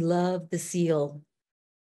 We love the seal.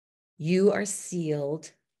 You are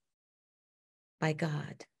sealed by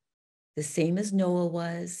God, the same as Noah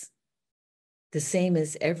was, the same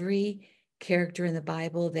as every character in the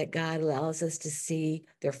Bible that God allows us to see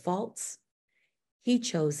their faults. He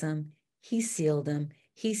chose them, he sealed them,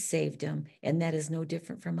 he saved them, and that is no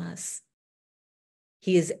different from us.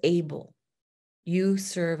 He is able. You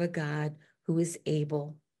serve a God who is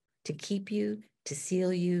able to keep you, to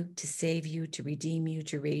seal you, to save you, to redeem you,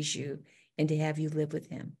 to raise you, and to have you live with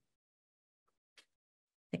him.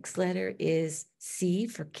 Next letter is C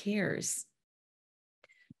for cares.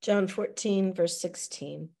 John 14, verse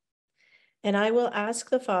 16. And I will ask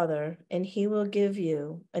the Father, and he will give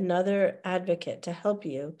you another advocate to help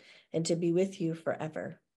you and to be with you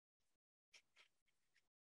forever.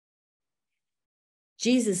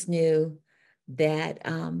 Jesus knew that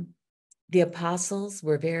the apostles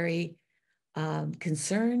were very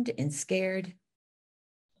concerned and scared.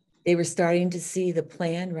 They were starting to see the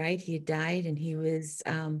plan, right? He had died and he was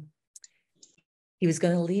going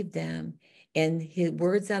to leave them. And his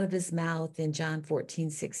words out of his mouth in John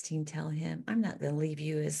 14:16 tell him, I'm not going to leave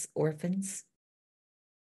you as orphans.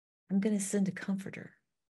 I'm going to send a comforter.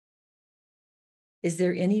 Is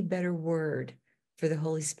there any better word for the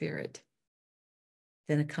Holy Spirit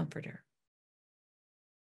than a comforter?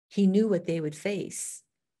 He knew what they would face.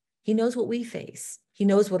 He knows what we face. He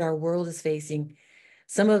knows what our world is facing.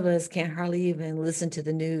 Some of us can't hardly even listen to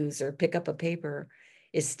the news or pick up a paper.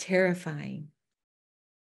 It's terrifying.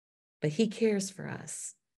 But he cares for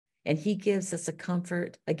us. And he gives us a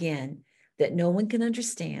comfort, again, that no one can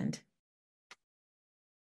understand.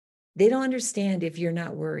 They don't understand if you're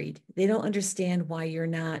not worried. They don't understand why you're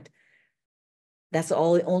not. That's the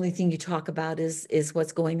only thing you talk about is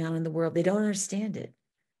what's going on in the world. They don't understand it.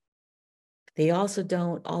 They also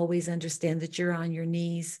don't always understand that you're on your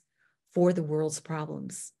knees for the world's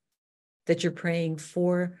problems, that you're praying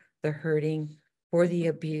for the hurting, for the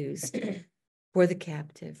abused, for the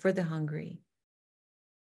captive, for the hungry.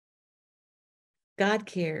 God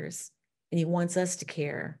cares, and he wants us to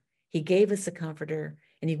care. He gave us a comforter,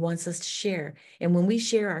 and he wants us to share. And when we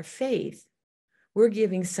share our faith, we're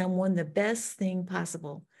giving someone the best thing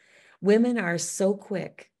possible. Women are so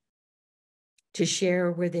quick to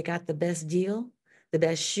share where they got the best deal, the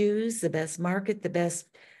best shoes, the best market, the best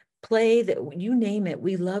play, that you name it,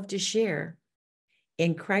 we love to share.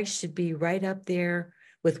 And Christ should be right up there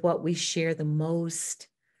with what we share the most.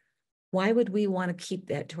 Why would we want to keep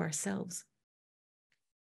that to ourselves?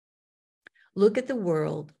 Look at the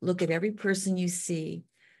world, look at every person you see,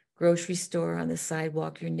 grocery store, on the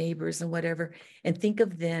sidewalk, your neighbors and whatever, and think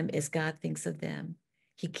of them as God thinks of them.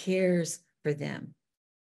 He cares for them.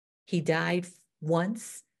 He died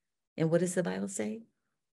once, and what does the Bible say?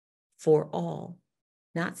 For all,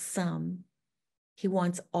 not some. He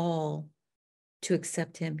wants all to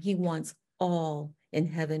accept him. He wants all in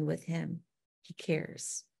heaven with him. He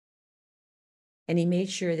cares. And he made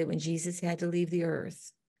sure that when Jesus had to leave the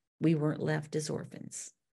earth, we weren't left as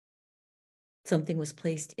orphans. Something was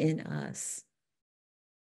placed in us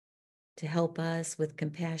to help us with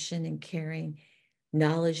compassion and caring,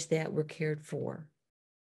 knowledge that we're cared for.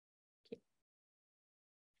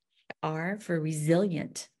 R for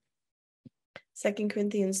resilient. 2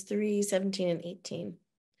 Corinthians 3:17 and 18.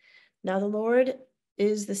 Now the Lord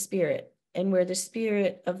is the Spirit, and where the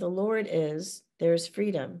Spirit of the Lord is, there is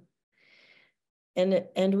freedom.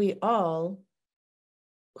 And we all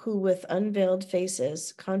who with unveiled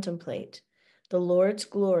faces contemplate the Lord's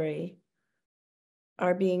glory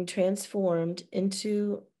are being transformed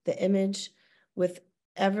into the image with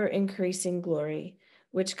ever increasing glory,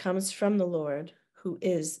 which comes from the Lord, who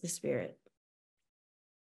is the Spirit.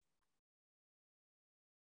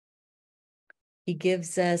 He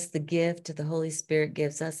gives us the gift, the Holy Spirit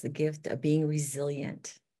gives us the gift of being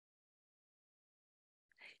resilient.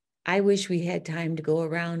 I wish we had time to go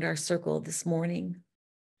around our circle this morning.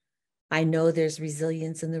 I know there's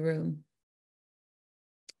resilience in the room.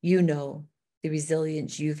 You know the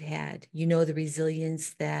resilience you've had. You know the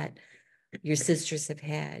resilience that your sisters have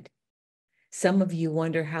had. Some of you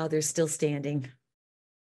wonder how they're still standing.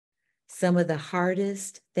 Some of the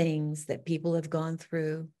hardest things that people have gone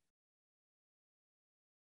through,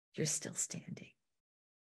 you're still standing.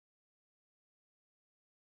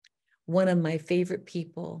 One of my favorite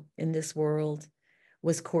people in this world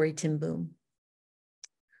was Corrie ten Boom,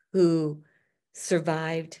 who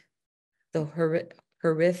survived the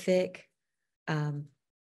horrific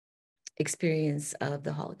experience of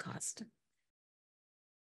the Holocaust.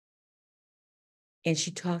 And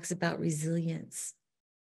she talks about resilience.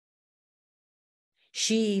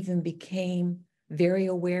 She even became very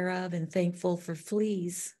aware of and thankful for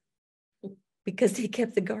fleas because they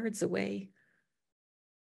kept the guards away.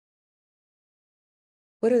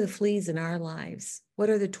 What are the fleas in our lives? What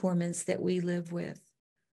are the torments that we live with?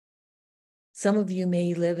 Some of you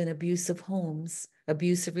may live in abusive homes,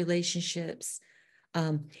 abusive relationships.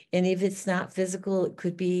 And if it's not physical, it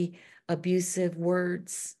could be abusive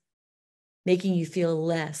words, making you feel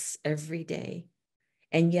less every day.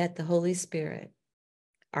 And yet the Holy Spirit,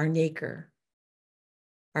 our Maker,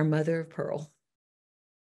 our mother of pearl,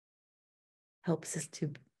 helps us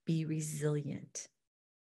to be resilient.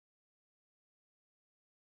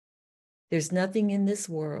 There's nothing in this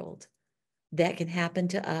world that can happen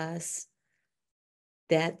to us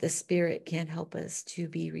that the Spirit can't help us to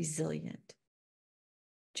be resilient,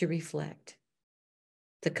 to reflect,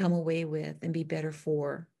 to come away with and be better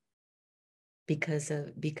for because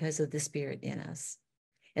of the Spirit in us.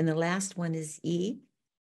 And the last one is E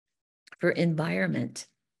for environment.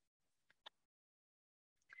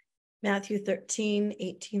 Matthew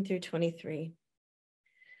 13:18 through 23.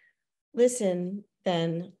 Listen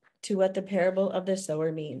then to what the parable of the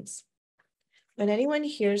sower means. When anyone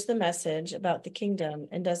hears the message about the kingdom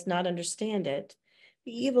and does not understand it,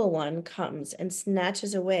 the evil one comes and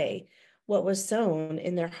snatches away what was sown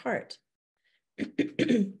in their heart.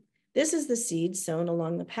 This is the seed sown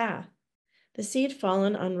along the path. The seed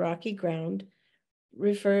fallen on rocky ground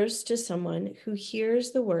refers to someone who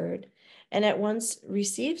hears the word and at once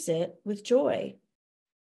receives it with joy.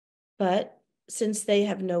 But since they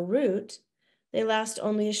have no root, they last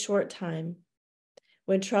only a short time.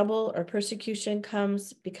 When trouble or persecution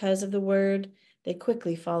comes because of the word, they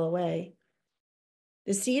quickly fall away.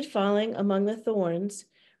 The seed falling among the thorns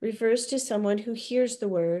refers to someone who hears the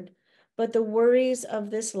word, but the worries of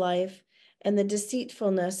this life and the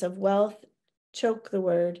deceitfulness of wealth choke the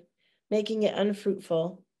word, making it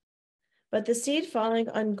unfruitful. But the seed falling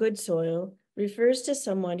on good soil refers to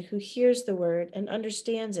someone who hears the word and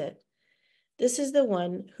understands it. This is the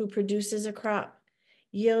one who produces a crop,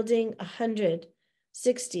 yielding 100,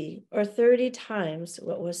 60, or 30 times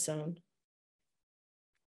what was sown.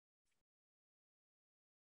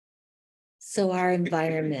 So our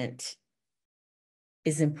environment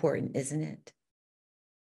is important, isn't it?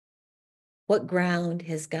 What ground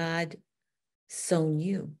has God sown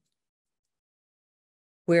you?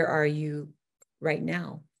 Where are you right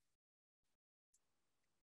now?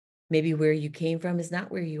 Maybe where you came from is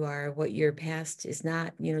not where you are. What your past is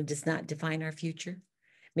not, does not define our future.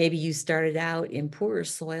 Maybe you started out in poorer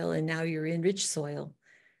soil and now you're in rich soil.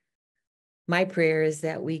 My prayer is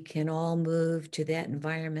that we can all move to that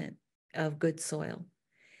environment of good soil.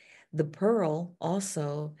 The pearl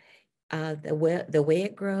also, the way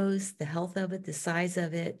it grows, the health of it, the size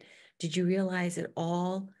of it, did you realize it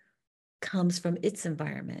all comes from its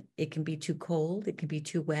environment? It can be too cold, it can be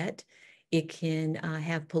too wet, it can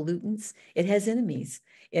have pollutants, it has enemies.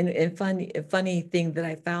 And a funny thing that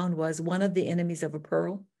I found was one of the enemies of a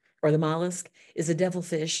pearl or the mollusk is a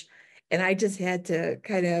devilfish. And I just had to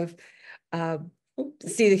kind of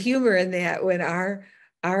see the humor in that when our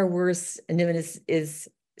worst nemesis is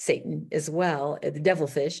Satan as well, the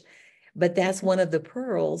devilfish, but that's one of the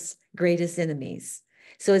pearl's greatest enemies.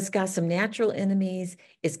 So it's got some natural enemies,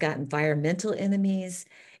 it's got environmental enemies.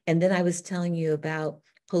 And then I was telling you about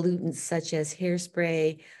pollutants such as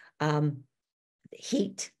hairspray,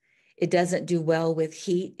 heat. It doesn't do well with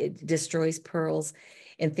heat. It destroys pearls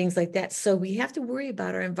and things like that. So we have to worry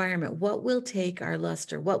about our environment. What will take our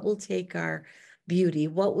luster? What will take our beauty?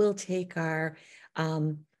 What will take our,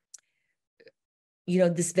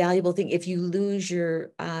 this valuable thing? If you lose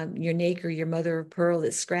your nacre, your mother of pearl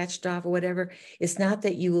that's scratched off or whatever, it's not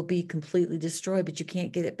that you will be completely destroyed, but you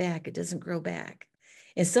can't get it back. It doesn't grow back.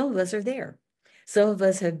 And some of us are there. Some of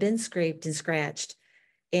us have been scraped and scratched,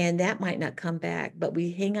 and that might not come back, but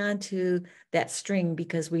we hang on to that string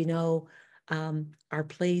because we know our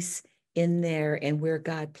place in there and where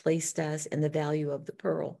God placed us and the value of the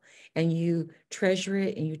pearl. And you treasure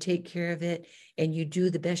it and you take care of it and you do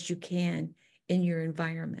the best you can in your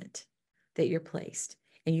environment that you're placed.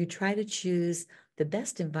 And you try to choose the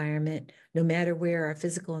best environment, no matter where our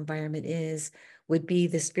physical environment is, would be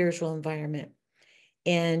the spiritual environment.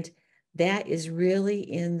 And that is really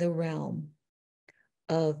in the realm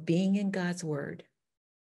of being in God's word,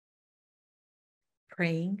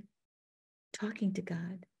 praying, talking to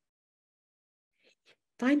God.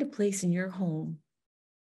 Find a place in your home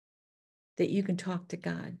that you can talk to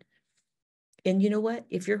God. And you know what?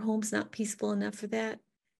 If your home's not peaceful enough for that,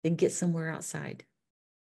 then get somewhere outside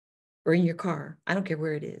or in your car. I don't care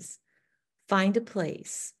where it is. Find a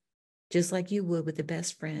place, just like you would with a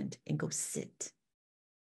best friend, and go sit.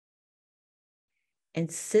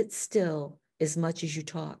 And sit still as much as you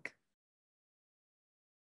talk.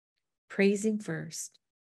 Praising first.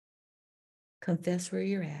 Confess where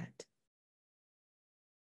you're at.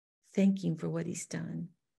 Thank him for what he's done.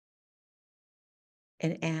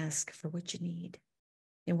 And ask for what you need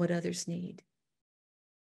and what others need.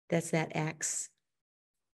 That's that Acts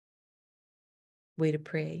way to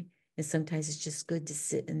pray. And sometimes it's just good to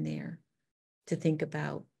sit in there to think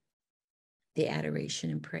about the adoration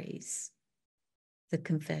and praise, the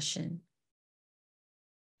confession,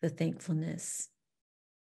 the thankfulness,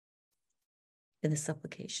 and the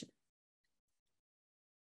supplication.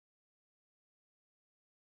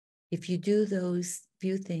 If you do those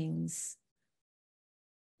few things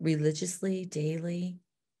religiously, daily,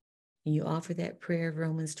 and you offer that prayer of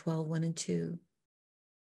Romans 12, 1 and 2,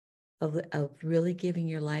 of really giving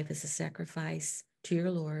your life as a sacrifice to your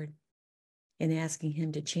Lord and asking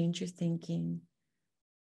him to change your thinking,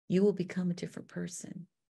 you will become a different person.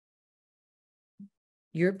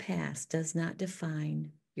 Your past does not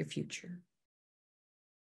define your future.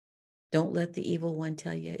 Don't let the evil one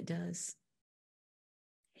tell you it does.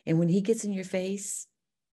 And when he gets in your face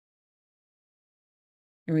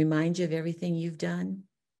and reminds you of everything you've done,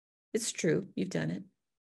 it's true, you've done it.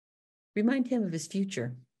 Remind him of his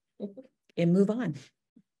future and move on.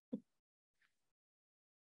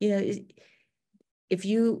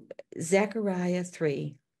 Zechariah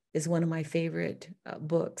 3 is one of my favorite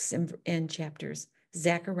books and chapters.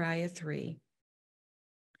 Zechariah 3.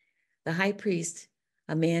 The high priest,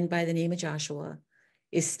 a man by the name of Joshua,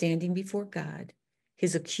 is standing before God.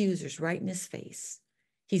 His accusers right in his face.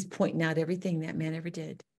 He's pointing out everything that man ever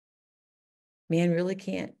did. Man really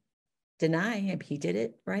can't deny him. He did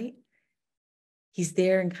it, right? He's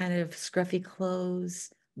there in kind of scruffy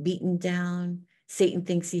clothes, beaten down. Satan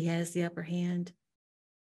thinks he has the upper hand.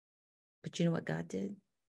 But you know what God did?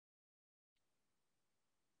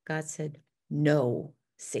 God said, "No,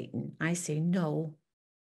 Satan." I say, "No."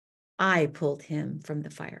 I pulled him from the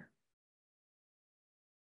fire.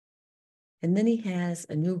 And then he has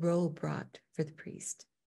a new robe brought for the priest.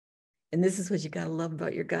 And this is what you got to love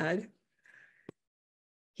about your God.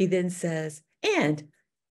 He then says, "And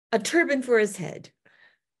a turban for his head."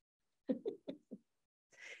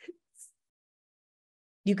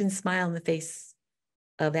 You can smile in the face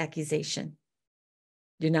of accusation.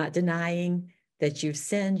 You're not denying that you've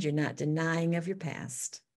sinned. You're not denying of your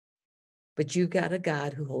past. But you've got a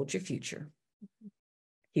God who holds your future.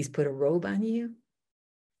 He's put a robe on you,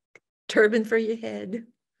 turban for your head,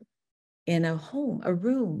 and a home, a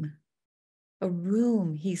room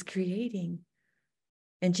he's creating.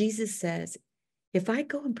 And Jesus says, if I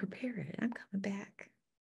go and prepare it, I'm coming back.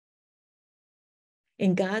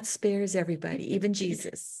 And God spares everybody, even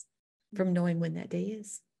Jesus, from knowing when that day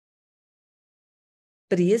is.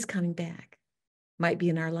 But he is coming back. Might be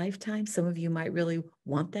in our lifetime. Some of you might really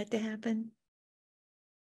want that to happen.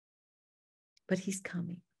 But he's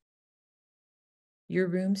coming. Your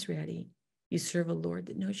room's ready. You serve a Lord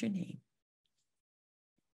that knows your name.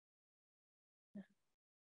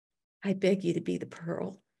 I beg you to be the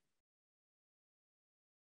pearl.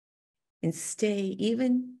 And stay,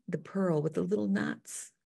 even the pearl with the little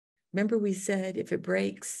knots. Remember we said if it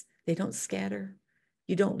breaks, they don't scatter.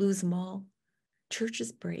 You don't lose them all.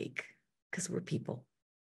 Churches break because we're people.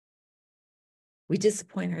 We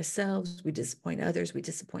disappoint ourselves, we disappoint others, we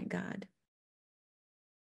disappoint God.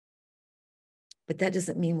 But that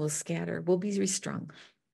doesn't mean we'll scatter. We'll be restrung.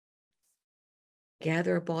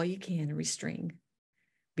 Gather up all you can and restring.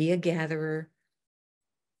 Be a gatherer,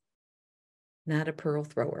 not a pearl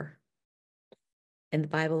thrower. And the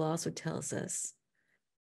Bible also tells us,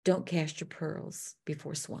 don't cast your pearls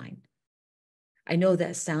before swine. I know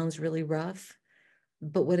that sounds really rough,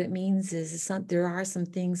 but what it means is there are some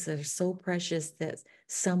things that are so precious that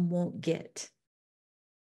some won't get,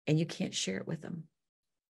 and you can't share it with them.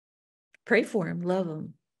 Pray for them, love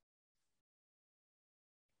them.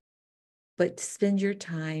 But spend your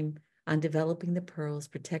time on developing the pearls,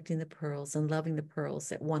 protecting the pearls, and loving the pearls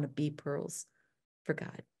that want to be pearls for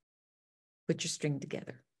God. Put your string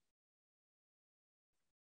together.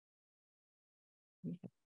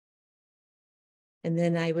 And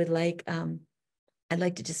then I'd like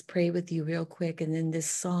to just pray with you real quick. And then this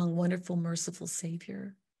song, Wonderful, Merciful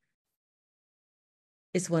Savior,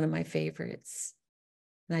 is one of my favorites.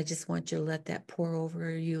 And I just want you to let that pour over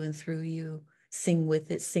you and through you. Sing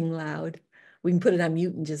with it, sing loud. We can put it on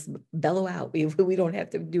mute and just bellow out. We don't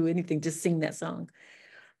have to do anything, just sing that song.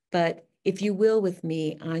 But if you will, with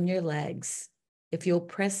me on your legs, if you'll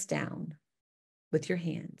press down with your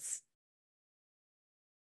hands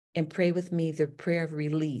and pray with me the prayer of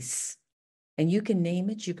release. And you can name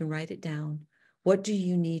it, you can write it down. What do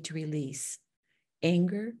you need to release?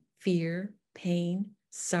 Anger, fear, pain,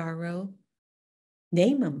 sorrow.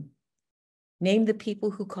 Name them. Name the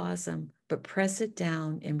people who cause them, but press it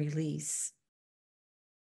down and release.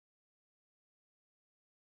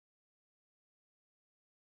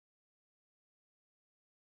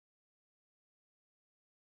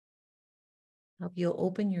 Hope you'll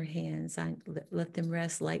open your hands, let them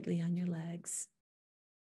rest lightly on your legs.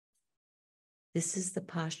 This is the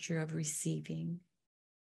posture of receiving.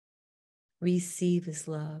 Receive his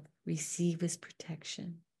love, receive his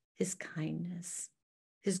protection, his kindness,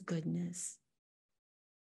 his goodness,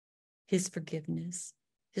 his forgiveness,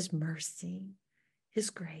 his mercy, his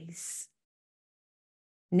grace.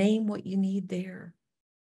 Name what you need there.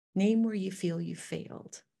 Name where you feel you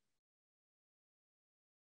failed.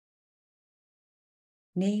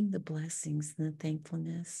 Name the blessings and the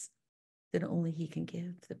thankfulness that only he can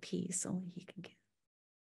give, the peace only he can give.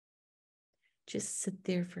 Just sit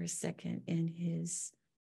there for a second in his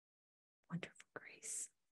wonderful grace.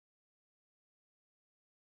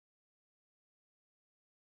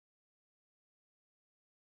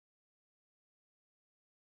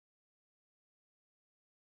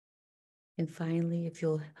 And finally, if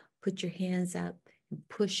you'll put your hands out and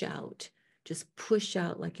push out, just push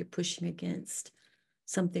out like you're pushing against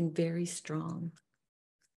something very strong.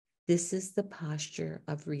 This is the posture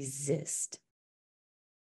of resist.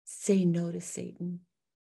 Say no to Satan.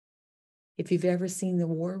 If you've ever seen The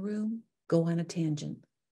War Room, go on a tangent.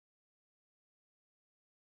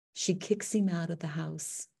 She kicks him out of the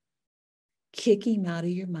house. Kick him out of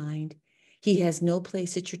your mind. He has no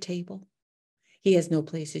place at your table. He has no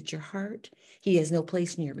place at your heart. He has no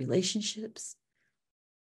place in your relationships.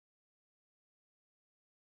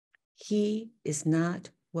 He is not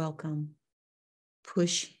welcome.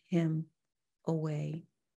 Push him away.